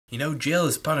You know, jail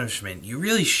is punishment. You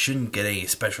really shouldn't get any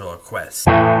special requests.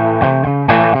 Hello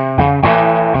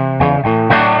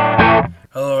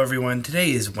everyone,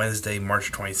 today is Wednesday,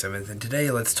 March 27th, and today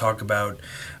let's talk about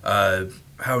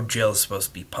how jail is supposed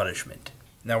to be punishment.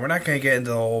 Now, we're not going to get into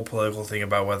the whole political thing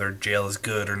about whether jail is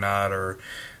good or not, or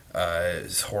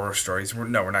horror stories. We're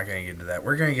not going to get into that.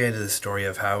 We're going to get into the story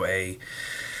of how an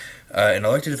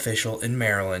elected official in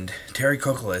Maryland, Terry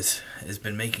Kokeles, has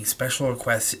been making special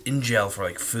requests in jail for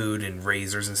like food and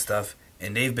razors and stuff,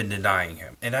 and they've been denying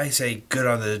him. And I say good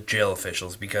on the jail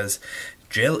officials, because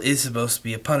jail is supposed to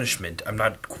be a punishment. I'm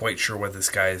not quite sure what this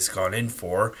guy has gone in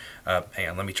for. Hang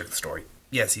on, let me check the story.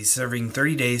 Yes, he's serving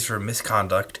 30 days for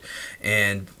misconduct,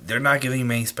 and they're not giving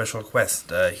him any special requests.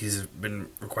 He's been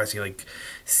requesting like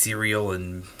cereal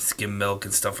and skim milk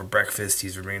and stuff for breakfast.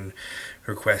 He's been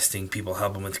requesting people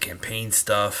help him with campaign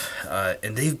stuff,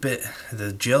 and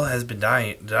the jail has been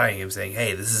denying him, saying,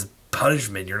 "Hey, this is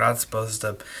punishment. You're not supposed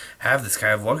to have this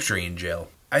kind of luxury in jail."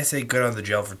 I say good on the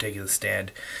jail for taking the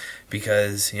stand,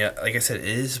 because, you know, like I said, it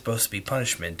is supposed to be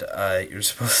punishment. You're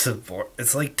supposed to,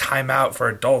 it's like time out for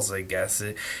adults, I guess.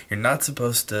 You're not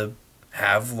supposed to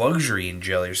have luxury in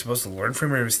jail. You're supposed to learn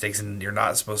from your mistakes, and you're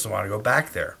not supposed to want to go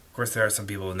back there. Of course, there are some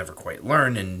people who never quite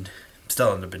learn and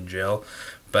still end up in jail,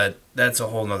 but that's a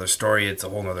whole nother story. It's a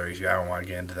whole nother issue. I don't want to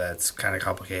get into that. It's kind of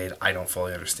complicated. I don't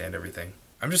fully understand everything.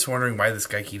 I'm just wondering why this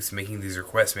guy keeps making these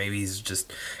requests. Maybe he's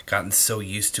just gotten so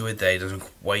used to it that he doesn't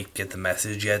quite get the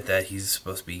message yet that he's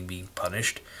supposed to be being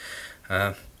punished.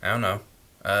 I don't know.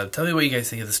 Tell me what you guys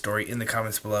think of the story in the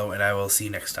comments below, and I will see you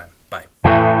next time. Bye.